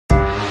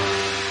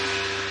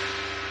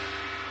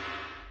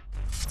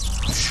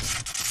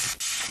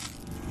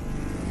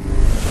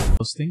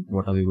first thing,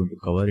 what are we going to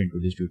cover into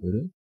this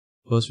tutorial?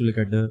 First, we look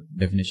at the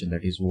definition,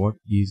 that is what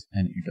is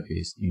an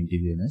interface in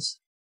Dbms.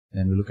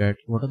 Then we look at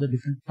what are the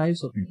different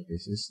types of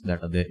interfaces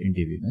that are there in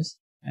Dbms.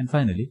 And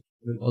finally,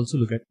 we'll also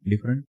look at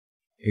different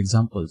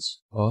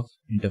examples of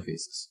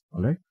interfaces.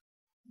 Alright.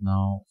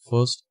 Now,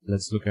 first,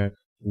 let's look at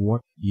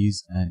what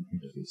is an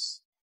interface.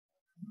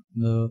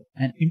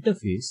 An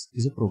interface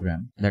is a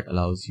program that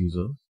allows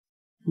user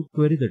to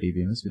query the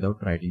Dbms without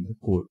writing the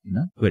code in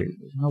a query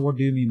language. Now, what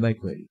do you mean by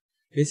query?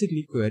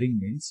 Basically, querying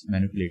means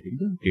manipulating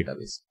the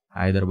database,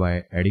 either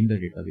by adding the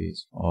database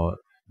or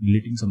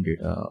deleting some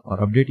data or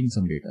updating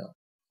some data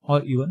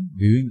or even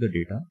viewing the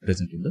data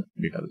present in the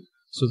database.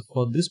 So,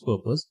 for this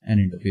purpose, an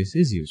interface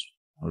is used.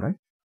 Alright.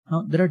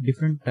 Now, there are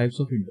different types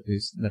of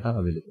interface that are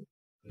available.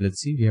 Let's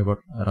see, we have got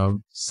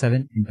around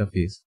 7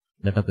 interfaces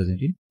that are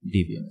present in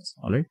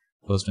Dbms. Alright.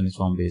 First one is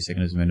form-based,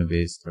 second is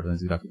menu-based, third one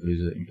is graphical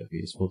user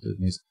interface, fourth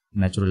one is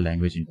natural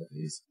language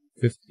interface,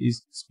 fifth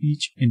is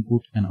speech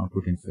input and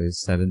output interface,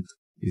 seventh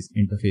is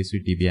interface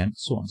with Dbm,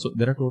 so on. So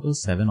there are total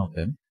 7 of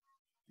them.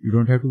 You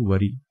don't have to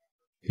worry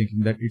thinking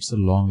that it's a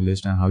long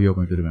list and how you're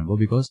going to remember,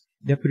 because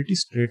they're pretty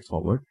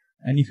straightforward.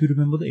 And if you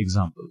remember the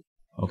example,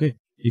 okay,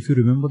 if you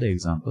remember the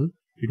example,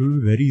 it will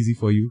be very easy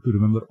for you to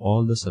remember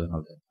all the 7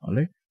 of them.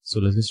 Alright, so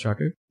let's get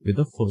started with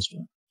the first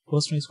one.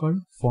 First one is called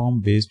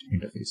form-based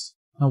interface.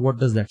 Now, what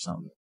does that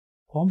sound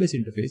like? Form-based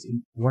interface,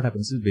 what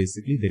happens is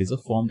basically there is a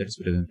form that is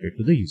presented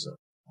to the user.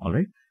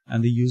 Alright,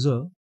 and the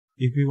user,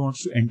 if he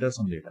wants to enter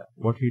some data,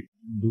 what he'll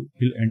do,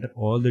 he'll enter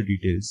all the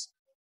details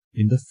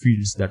in the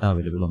fields that are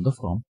available on the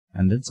form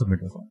and then submit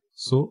the form.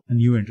 So a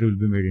new entry will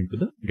be made into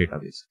the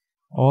database.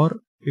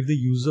 Or if the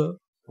user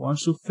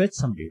wants to fetch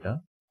some data,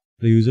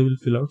 the user will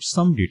fill out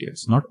some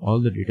details, not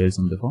all the details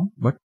on the form,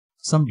 but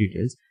some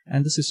details,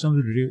 and the system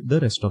will retrieve the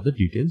rest of the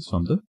details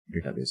from the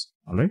database.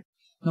 Alright.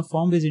 Now,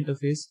 form-based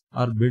interface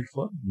are built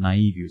for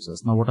naive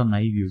users. Now, what are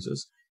naive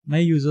users?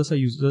 Naive users are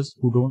users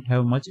who don't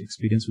have much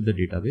experience with the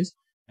database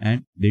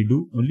and they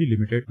do only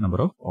limited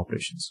number of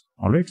operations.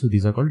 Alright, so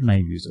these are called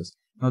naive users.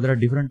 Now, there are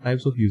different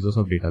types of users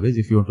of database.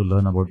 If you want to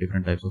learn about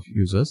different types of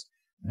users,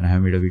 and I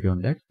have made a video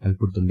on that, I'll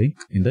put the link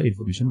in the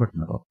information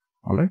button above.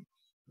 Alright.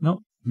 Now,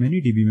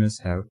 many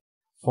DBMs have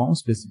form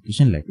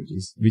specification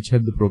languages which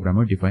help the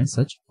programmer define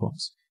such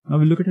forms. Now,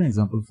 we'll look at an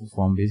example for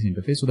form-based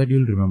interface so that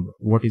you'll remember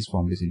what is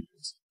form-based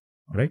interface.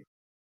 Alright.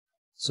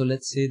 So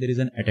let's say there is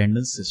an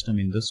attendance system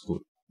in the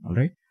school.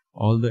 Alright.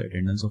 All the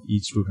attendance of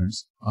each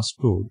students are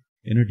stored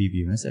in a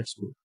DBMS at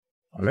school.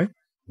 Alright.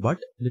 But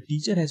the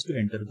teacher has to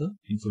enter the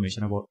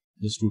information about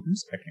the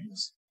student's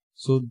attendance.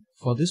 So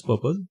for this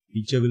purpose,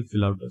 teacher will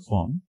fill out the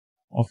form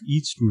of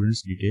each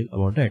student's detail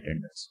about the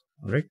attendance.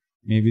 Alright.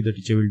 Maybe the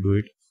teacher will do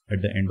it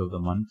at the end of the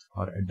month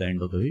or at the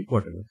end of the week,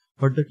 whatever.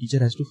 But the teacher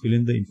has to fill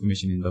in the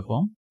information in the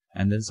form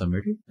and then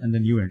submit it, and the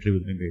new entry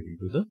will be made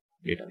into the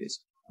database.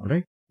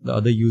 Alright. The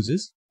other use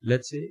is,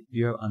 let's say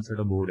you have answered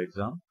a board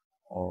exam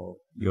or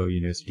your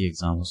university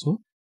exam also,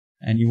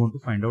 and you want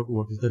to find out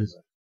what is the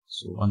result.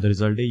 So on the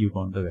result day, you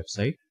go on the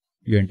website,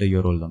 you enter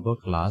your roll number,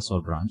 class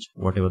or branch,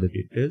 whatever the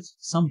details,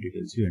 some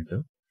details you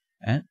enter,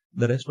 and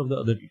the rest of the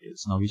other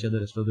details. Now, which are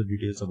the rest of the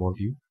details about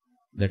you?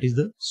 That is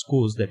the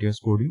scores that you have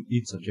scored in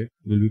each subject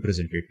will be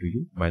presented to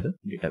you by the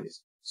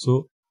database.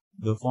 So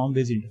the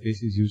form-based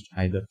interface is used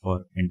either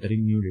for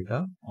entering new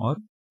data or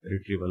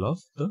retrieval of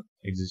the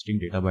existing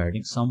data by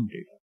adding some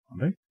data.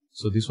 Alright.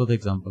 So this was the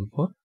example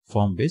for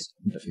form-based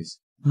interface.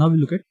 Now we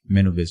look at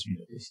menu-based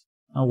interface.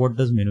 Now, what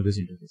does menu-based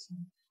interface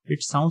mean?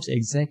 It sounds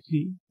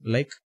exactly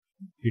like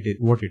it is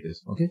what it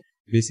is. Okay.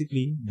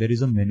 Basically, there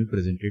is a menu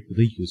presented to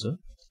the user,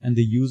 and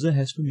the user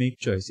has to make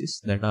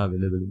choices that are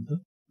available in the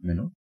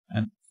menu.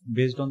 And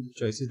based on the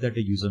choices that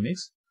a user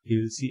makes, he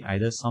will see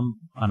either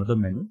another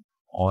menu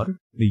or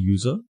the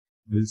user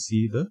will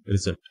see the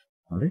result.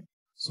 Alright.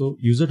 So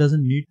user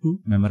doesn't need to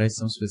memorize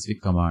some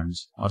specific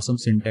commands or some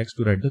syntax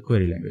to write the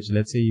query language.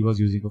 Let's say he was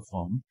using a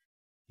form.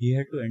 He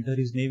had to enter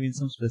his name in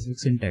some specific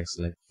syntax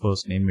like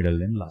first name, middle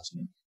name, last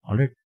name.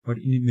 Alright. But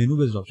in a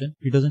menu-based option,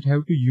 he doesn't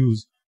have to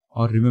use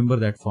or remember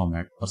that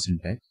format or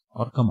syntax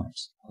or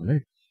commands.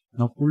 Alright.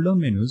 Now, pull-down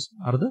menus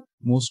are the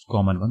most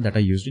common one that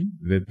are used in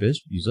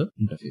web-based user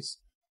interface.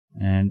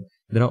 And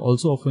they are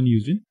also often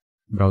used in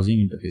browsing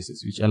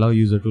interfaces, which allow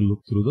user to look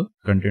through the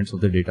contents of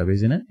the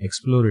database in an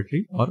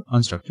exploratory or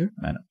unstructured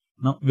manner.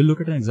 Now, we'll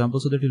look at an example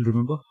so that you'll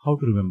remember how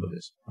to remember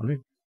this. Alright.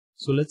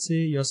 So let's say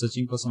you're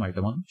searching for some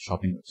item on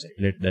shopping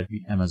website. Let that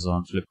be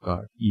Amazon,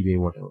 Flipkart, eBay,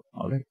 whatever.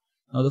 Alright.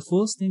 Now, the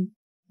first thing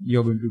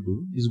you're going to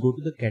do is go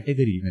to the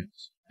category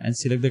menus and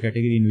select the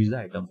category in which the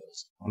item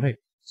is. Alright.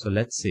 So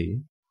let's say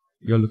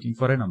you're looking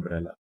for an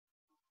umbrella,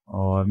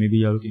 or maybe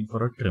you're looking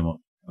for a trimmer.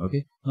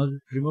 Okay. Now, the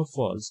trimmer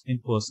falls in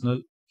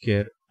personal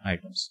care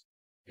items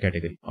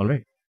category.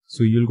 Alright.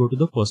 So you'll go to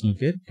the personal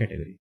care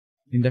category.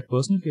 In that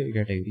personal care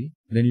category,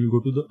 then you'll go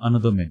to the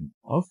another menu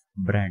of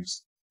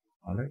brands.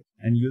 Alright.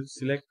 And you'll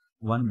select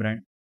one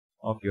brand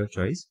of your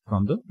choice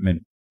from the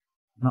menu.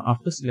 Now,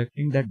 after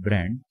selecting that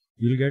brand,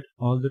 you'll get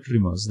all the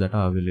trimmers that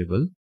are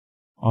available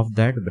of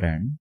that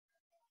brand,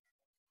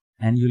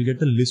 and you'll get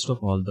the list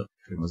of all the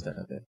trimmers that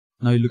are there.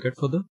 Now you look at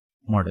for the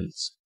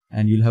models,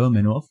 and you'll have a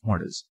menu of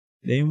models.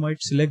 Then you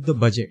might select the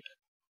budget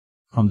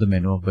from the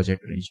menu of budget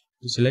range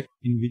to select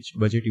in which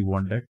budget you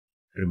want that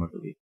trimmer to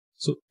be.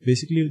 So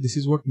basically this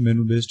is what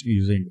menu based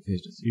user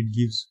interface does. It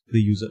gives the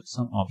user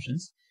some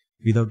options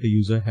without the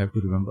user have to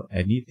remember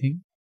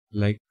anything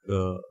like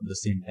the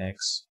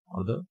syntax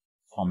or the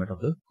format of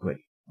the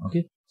query.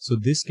 Okay, so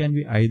this can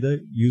be either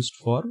used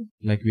for,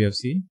 like we have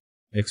seen,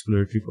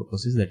 exploratory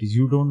purposes, that is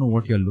you don't know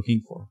what you're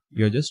looking for,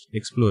 you're just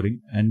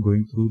exploring and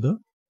going through the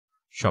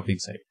shopping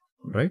site,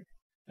 right?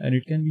 And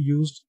it can be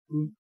used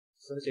to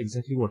search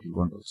exactly what you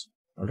want also.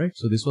 Alright,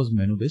 so this was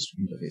menu based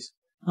interface.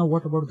 Now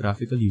what about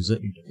graphical user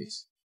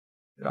interface?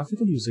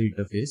 Graphical user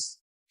interface,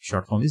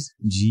 short form is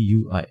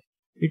GUI.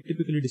 It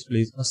typically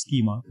displays a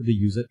schema to the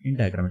user in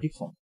diagrammatic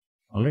form.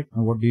 Alright,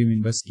 now what do you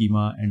mean by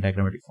schema and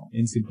diagrammatic form?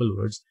 In simple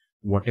words,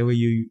 whatever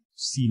you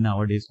see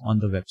nowadays on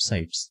the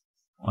websites,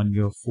 on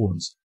your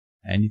phones,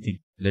 anything,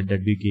 let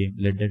that be game,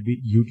 let that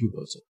be YouTube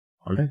also.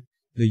 Alright,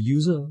 the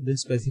user will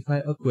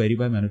specify a query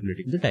by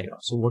manipulating the diagram.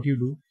 So what you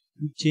do,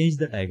 you change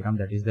the diagram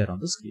that is there on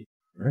the screen.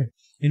 Right.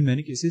 In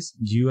many cases,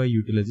 GUI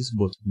utilizes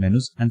both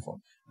menus and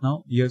form.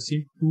 Now you have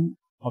seen two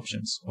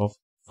options of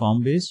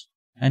form based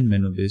and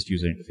menu based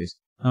user interface.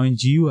 Now in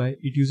GUI,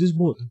 it uses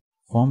both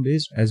form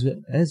based as well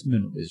as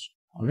menu based.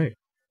 Alright.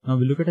 Now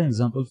we look at an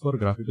example for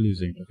graphical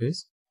user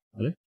interface.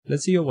 Alright.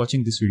 Let's say you're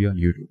watching this video on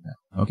YouTube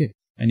now. Okay.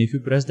 And if you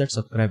press that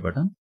subscribe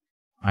button,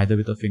 either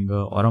with a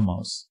finger or a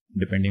mouse,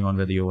 depending on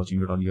whether you're watching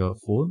it on your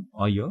phone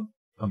or your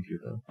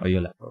computer or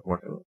your laptop,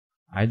 whatever.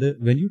 Either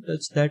when you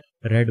touch that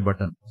red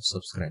button of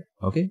subscribe,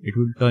 okay, it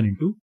will turn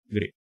into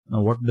gray. Now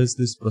what does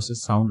this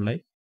process sound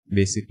like?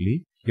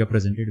 Basically, you're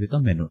presented with a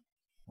menu,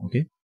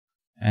 okay,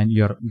 and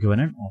you're given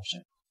an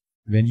option.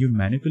 When you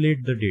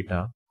manipulate the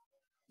data,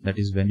 that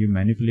is when you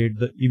manipulate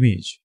the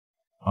image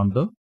on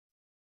the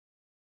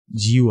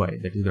GUI,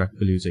 that is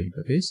graphical user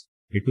interface,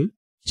 it will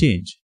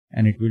change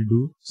and it will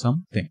do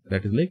something,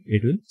 that is like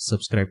it will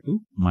subscribe to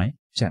my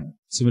channel.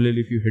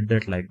 Similarly, if you hit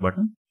that like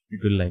button, it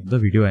will like the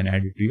video and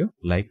add it to your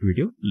like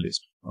video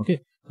list.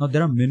 Okay. Now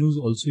there are menus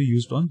also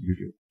used on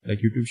YouTube. Like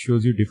YouTube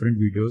shows you different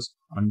videos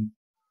on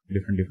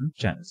different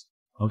channels.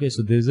 Okay.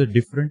 So there is a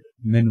different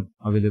menu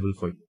available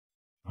for you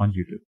on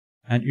YouTube,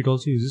 and it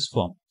also uses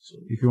form. So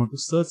if you want to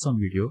search some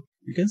video,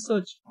 you can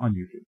search on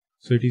YouTube.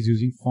 So it is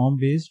using form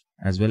based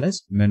as well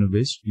as menu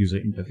based user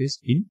interface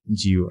in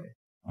GUI.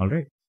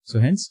 Alright.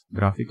 So hence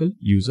graphical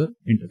user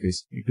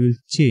interface. It will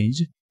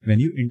change when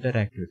you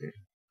interact with it.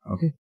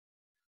 Okay.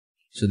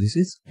 So this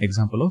is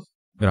example of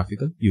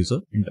graphical user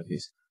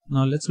interface.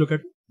 Now let's look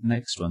at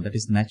next one, that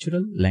is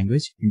natural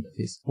language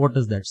interface. What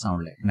does that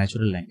sound like?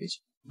 Natural language.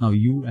 Now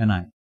you and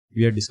I,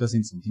 we are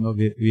discussing something or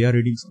we are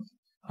reading something.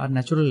 Our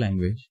natural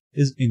language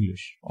is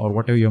English or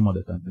whatever your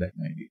mother tongue that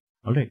might be.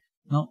 Alright.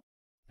 Now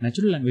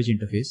natural language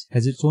interface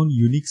has its own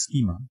unique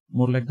schema,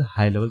 more like the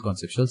high level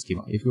conceptual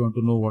schema. If you want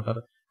to know what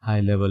are high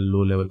level,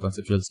 low level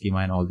conceptual schema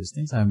and all these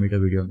things, I have made a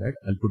video on that.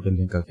 I'll put the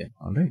link again.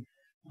 Alright.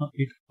 Now,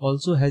 it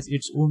also has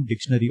its own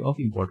dictionary of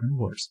important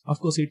words. Of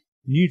course, it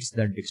needs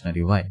that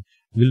dictionary. Why?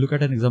 We'll look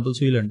at an example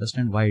so you'll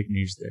understand why it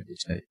needs that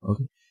dictionary.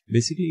 Okay.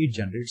 Basically, it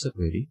generates a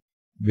query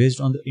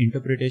based on the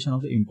interpretation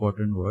of the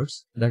important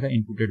words that are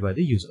inputted by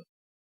the user.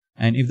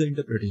 And if the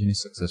interpretation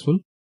is successful,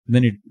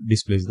 then it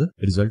displays the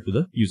result to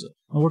the user.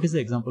 Now, what is the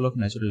example of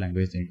natural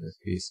language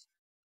interface?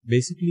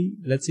 Basically,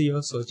 let's say you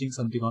are searching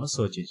something on a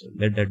search engine.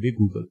 Let that be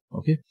Google.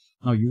 Okay.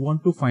 Now, you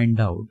want to find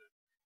out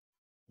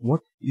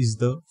what is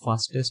the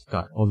fastest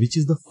car or which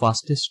is the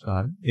fastest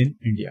car in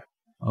India.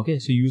 Okay,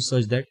 so you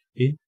search that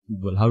in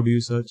Google. How do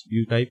you search?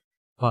 You type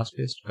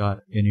fastest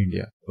car in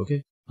India.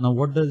 Okay, now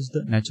what does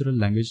the natural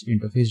language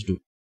interface do?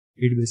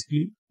 It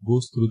basically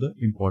goes through the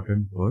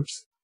important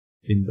words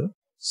in the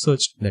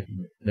search that you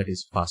made, that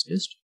is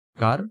fastest,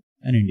 car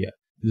and India.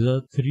 These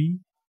are three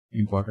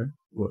important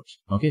words.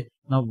 Okay,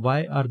 now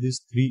why are these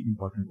three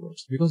important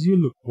words? Because you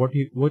look what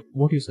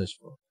you search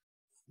for.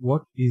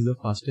 What is the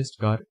fastest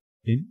car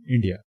in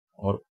India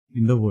or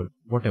in the world,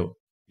 whatever.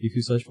 If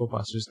you search for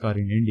fastest car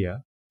in India,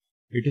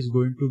 it is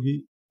going to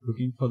be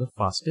looking for the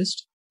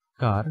fastest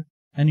car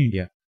and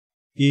India.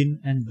 In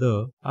and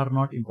the are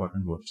not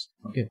important words.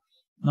 Okay.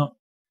 Now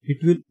it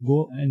will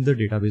go in the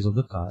database of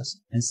the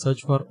cars and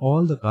search for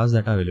all the cars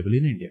that are available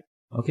in India.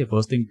 Okay.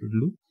 First thing it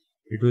will do,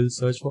 it will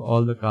search for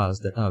all the cars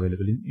that are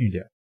available in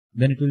India.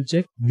 Then it will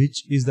check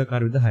which is the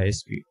car with the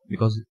highest speed,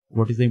 because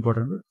what is the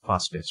important word?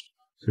 Fastest.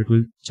 So it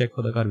will check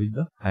for the car with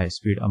the highest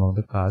speed among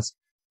the cars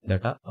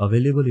that are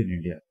available in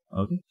India.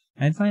 Okay.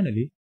 And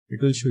finally,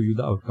 it will show you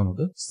the outcome of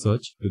the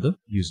search to the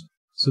user.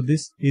 So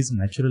this is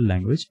natural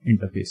language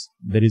interface.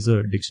 There is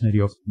a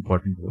dictionary of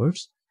important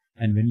words,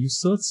 and when you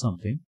search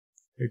something,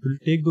 it will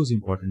take those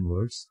important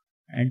words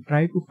and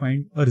try to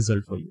find a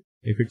result for you.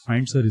 If it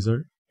finds a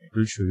result, it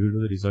will show you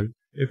the result.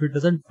 If it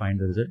doesn't find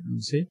the result, it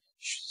will say,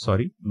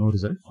 sorry, no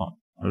result found.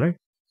 Alright.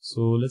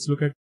 So let's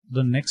look at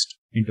the next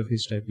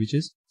interface type, which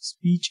is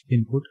speech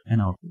input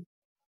and output.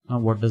 Now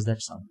what does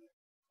that sound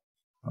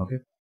like?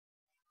 Okay.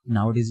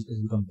 Nowadays it has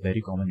become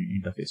very common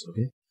in interface.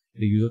 Okay.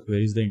 The user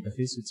queries the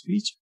interface with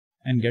speech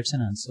and gets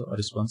an answer or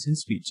response in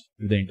speech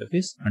if the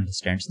interface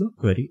understands the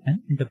query and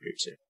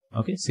interprets it.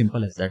 Okay,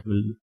 simple as that.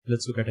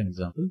 Let's look at an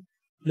example.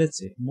 Let's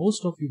say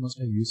most of you must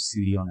have used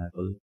Siri on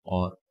Apple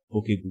or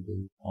OK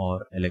Google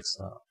or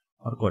Alexa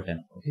or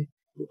Cortana, okay,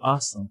 to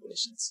ask some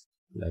questions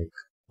like,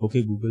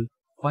 OK Google,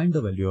 find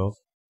the value of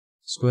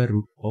square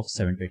root of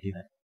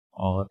 729,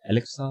 or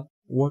Alexa,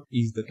 what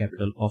is the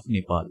capital of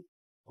Nepal?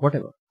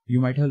 Whatever. You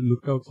might have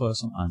looked out for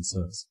some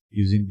answers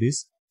using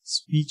this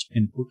speech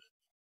input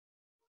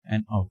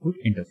and output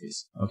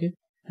interface, okay?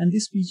 And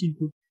this speech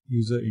input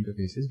user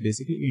interfaces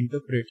basically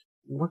interpret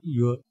what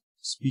your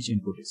speech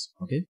input is,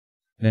 okay?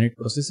 Then it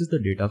processes the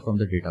data from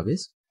the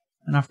database,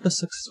 and after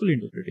successful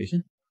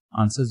interpretation,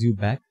 answers you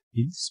back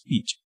in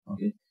speech,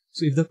 okay?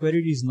 So if the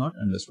query is not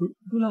understood,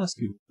 it will ask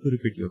you to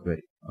repeat your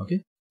query,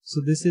 okay?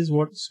 So this is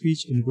what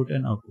speech input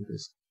and output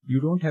is. You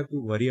don't have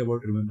to worry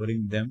about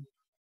remembering them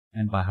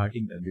and by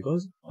hearting them,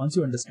 because once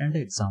you understand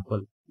the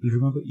example, you'll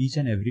remember each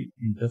and every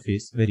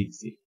interface very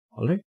easily.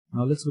 Alright,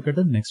 now let's look at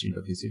the next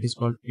interface. It is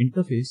called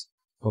interface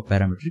for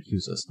parametric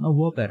users. Now,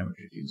 who are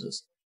parametric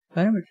users?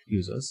 Parametric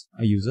users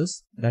are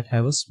users that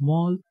have a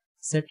small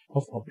set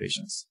of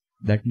operations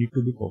that need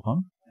to be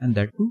performed, and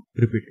that too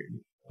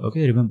repeatedly.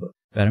 Okay, remember,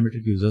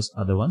 parametric users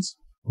are the ones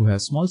who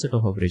have small set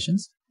of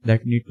operations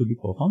that need to be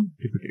performed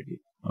repeatedly.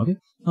 Okay,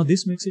 now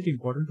this makes it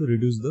important to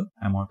reduce the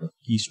amount of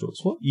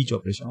keystrokes for each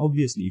operation.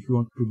 Obviously, if you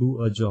want to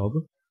do a job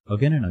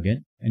again and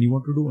again and you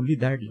want to do only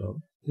that job,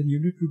 then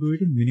you need to do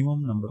it in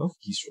minimum number of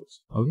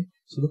keystrokes. Okay,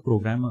 so the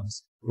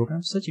programmers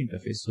program such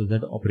interface so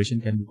that the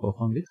operation can be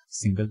performed with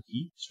single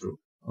keystroke.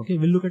 Okay,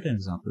 we'll look at an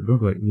example.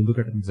 Don't worry, we'll look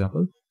at an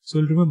example. So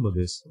we'll remember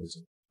this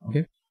also.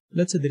 Okay,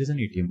 let's say there is an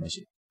ATM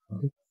machine.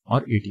 Okay,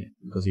 or ATM,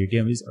 because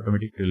ATM is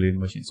automatic teller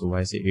machine. So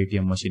why say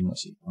ATM machine?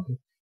 Okay,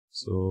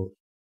 so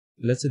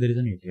let's say there is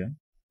an ATM.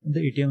 And the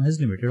ATM has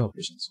limited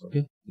operations.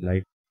 Okay,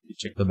 like to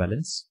check the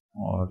balance,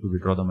 or to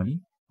withdraw the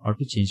money, or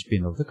to change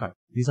pin of the card.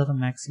 These are the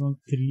maximum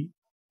 3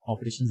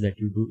 operations that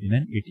you do in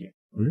an ATM.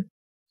 Alright.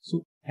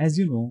 So as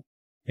you know,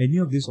 any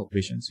of these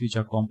operations which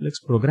are complex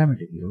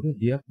programmatically,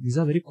 okay, these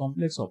are very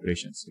complex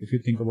operations if you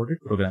think about it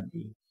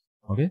programmatically.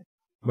 Okay,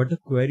 but the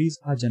queries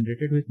are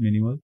generated with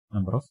minimal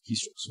number of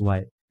keystrokes.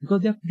 Why?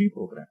 Because they are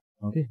pre-programmed.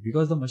 Okay,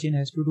 because the machine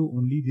has to do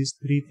only these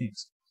 3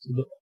 things. So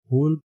the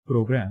whole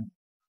program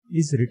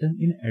is written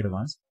in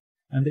advance,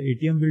 and the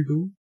ATM will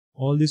do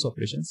all these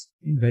operations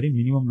in very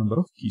minimum number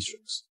of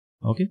keystrokes.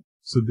 Okay,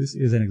 so this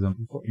is an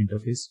example for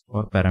interface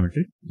or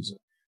parametric user.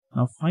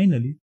 Now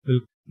finally,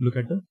 we'll look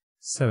at the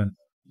 7th,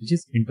 which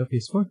is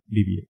interface for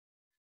DBA.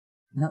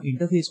 Now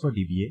interface for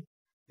DBA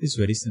is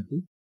very simple.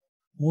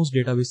 Most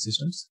database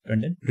systems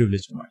contain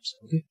privileged commands,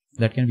 okay,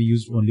 that can be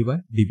used only by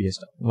DBA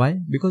staff. Why?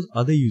 Because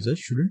other users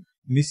shouldn't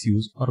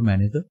misuse or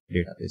manage the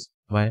database.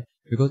 Why?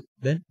 Because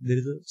then there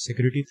is a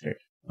security threat.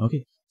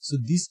 Okay, so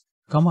these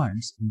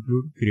commands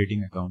include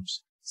creating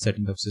accounts,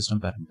 setting up system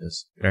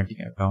parameters, granting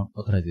account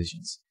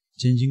authorizations,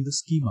 changing the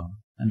schema,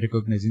 and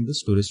recognizing the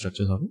storage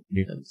structures of a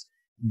database.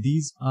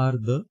 These are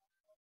the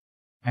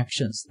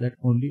actions that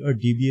only a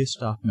DBA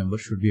staff member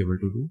should be able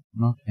to do,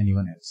 not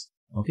anyone else.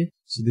 Okay,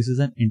 so this is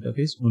an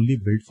interface only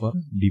built for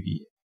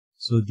DBA.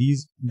 So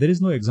there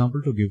is no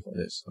example to give for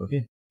this.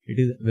 Okay, it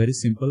is very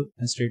simple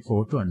and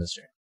straightforward to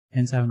understand.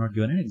 Hence, I have not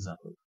given an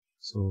example.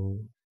 So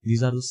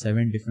these are the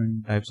 7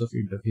 different types of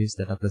interface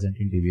that are present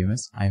in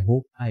Dbms. I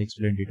hope I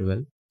explained it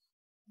well.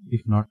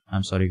 If not,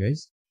 I'm sorry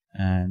guys.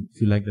 And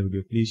if you like the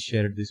video, please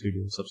share this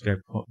video, subscribe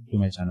to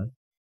my channel.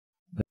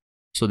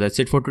 So that's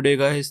it for today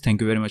guys. Thank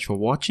you very much for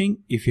watching.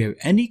 If you have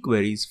any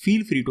queries,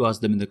 feel free to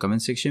ask them in the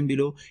comment section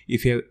below.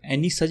 If you have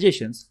any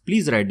suggestions,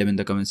 please write them in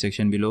the comment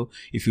section below.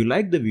 If you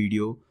like the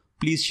video,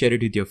 please share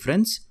it with your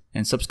friends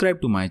and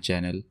subscribe to my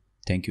channel.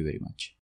 Thank you very much.